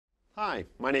Hi,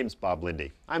 my name's Bob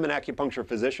Lindy. I'm an acupuncture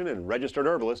physician and registered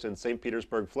herbalist in St.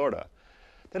 Petersburg, Florida.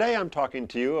 Today I'm talking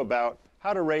to you about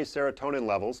how to raise serotonin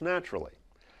levels naturally.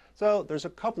 So there's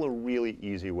a couple of really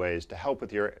easy ways to help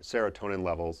with your serotonin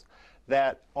levels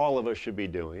that all of us should be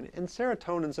doing. And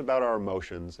serotonin's about our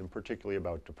emotions and particularly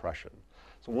about depression.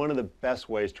 So one of the best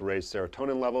ways to raise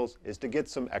serotonin levels is to get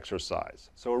some exercise.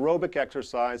 So aerobic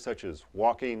exercise such as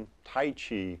walking, tai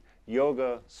chi,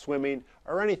 yoga, swimming,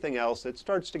 or anything else that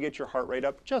starts to get your heart rate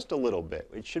up just a little bit.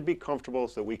 It should be comfortable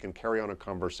so that we can carry on a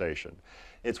conversation.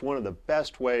 It's one of the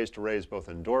best ways to raise both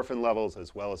endorphin levels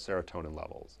as well as serotonin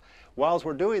levels. Whilst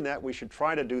we're doing that, we should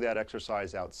try to do that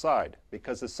exercise outside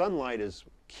because the sunlight is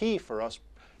key for us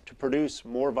to produce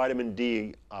more vitamin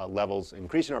D levels,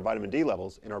 increasing our vitamin D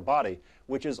levels in our body,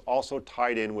 which is also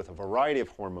tied in with a variety of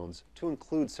hormones to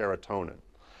include serotonin.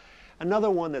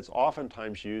 Another one that's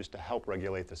oftentimes used to help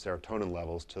regulate the serotonin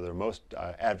levels to their most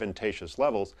advantageous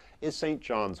levels is St.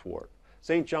 John's wort.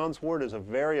 St. John's wort is a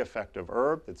very effective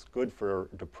herb that's good for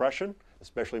depression,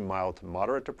 especially mild to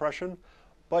moderate depression.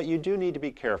 But you do need to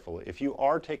be careful. If you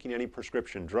are taking any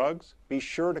prescription drugs, be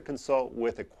sure to consult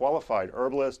with a qualified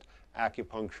herbalist,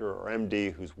 acupuncture, or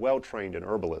MD who's well-trained in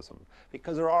herbalism,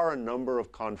 because there are a number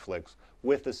of conflicts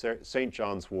with the St.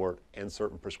 John's wort and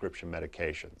certain prescription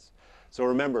medications. So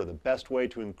remember, the best way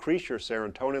to increase your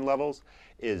serotonin levels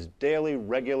is daily,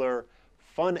 regular,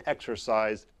 fun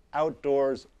exercise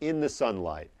outdoors in the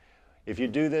sunlight. If you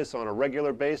do this on a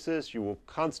regular basis, you will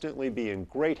constantly be in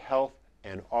great health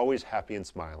and always happy and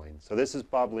smiling. So this is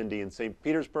Bob Lindy in St.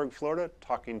 Petersburg, Florida,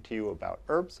 talking to you about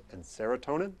herbs and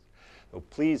serotonin. So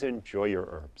please enjoy your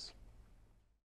herbs.